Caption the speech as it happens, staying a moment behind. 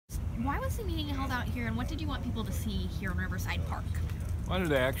Why was the meeting held out here, and what did you want people to see here in Riverside Park? Wanted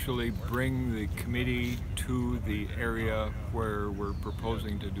to actually bring the committee to the area where we're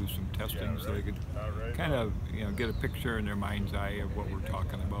proposing to do some testing, so they could kind of get a picture in their mind's eye of what we're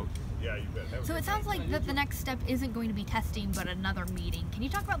talking about. So it sounds like that the next step isn't going to be testing, but another meeting. Can you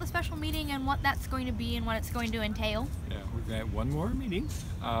talk about the special meeting and what that's going to be and what it's going to entail? Yeah, we're going to have one more meeting.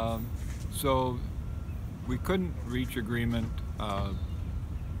 So we couldn't reach agreement.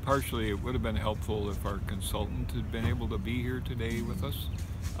 Partially, it would have been helpful if our consultant had been able to be here today with us,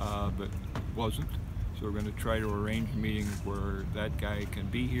 but wasn't. So we're going to try to arrange a meeting where that guy can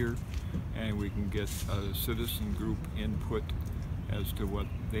be here and we can get a citizen group input as to what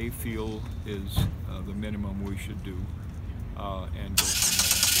they feel is the minimum we should do, and go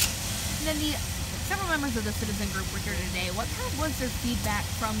from there. And then several members of the citizen group were here today. What kind of was their feedback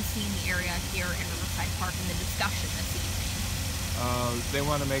from seeing the area here in Riverside Park and the discussion this evening? They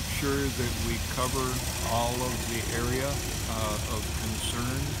want to make sure that we cover all of the area of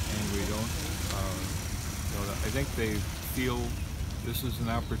concern, and we don't, I think they feel this is an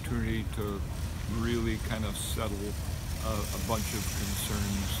opportunity to really kind of settle a bunch of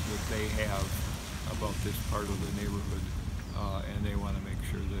concerns that they have about this part of the neighborhood, and they want to make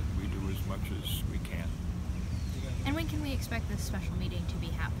sure that we do as much as we can. And when can we expect this special meeting to be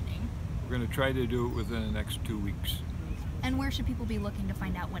happening? We're going to try to do it within the next 2 weeks. And where should people be looking to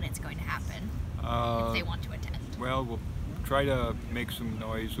find out when it's going to happen, if they want to attend? Well, we'll try to make some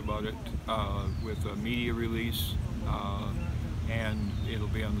noise about it with a media release, and it'll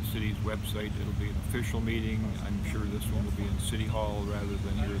be on the city's website. It'll be an official meeting. I'm sure this one will be in City Hall rather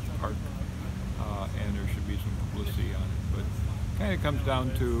than here at the park, and there should be some publicity on it. But it kind of comes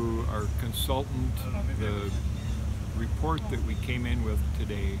down to our consultant. The report that we came in with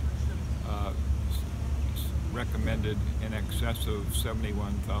today recommended in excess of $71,000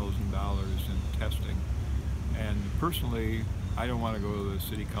 in testing, and personally I don't want to go to the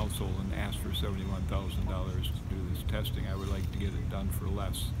city council and ask for $71,000 to do this testing. I would like to get it done for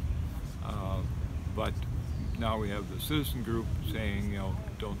less, but now we have the citizen group saying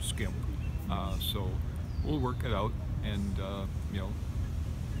don't skimp, so we'll work it out, and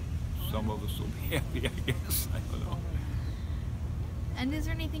some of us will be happy, I guess. I don't know. And is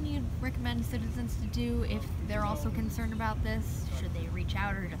there anything you'd recommend citizens to do if they're also concerned about this? Should they reach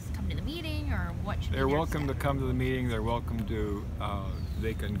out or just come to the meeting, or what should They're welcome to come to the meeting. They're welcome to,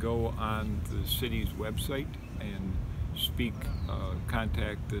 they can go on the city's website and speak,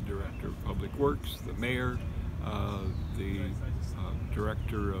 contact the Director of Public Works, the Mayor, the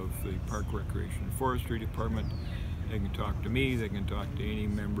Director of the Park Recreation and Forestry Department. They can talk to me, they can talk to any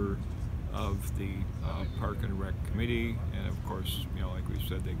member of the Park and Rec Committee, and of course, like we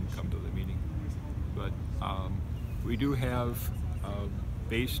said, they can come to the meeting. But we do have,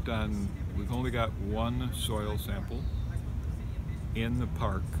 based on, we've only got one soil sample in the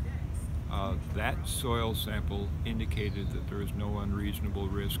park. That soil sample indicated that there is no unreasonable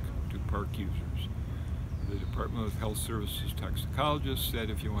risk to park users. The Department of Health Services toxicologist said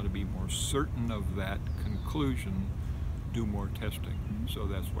if you want to be more certain of that conclusion, do more testing. So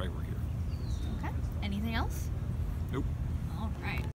that's why we're here. Okay. Anything else? Nope. All right.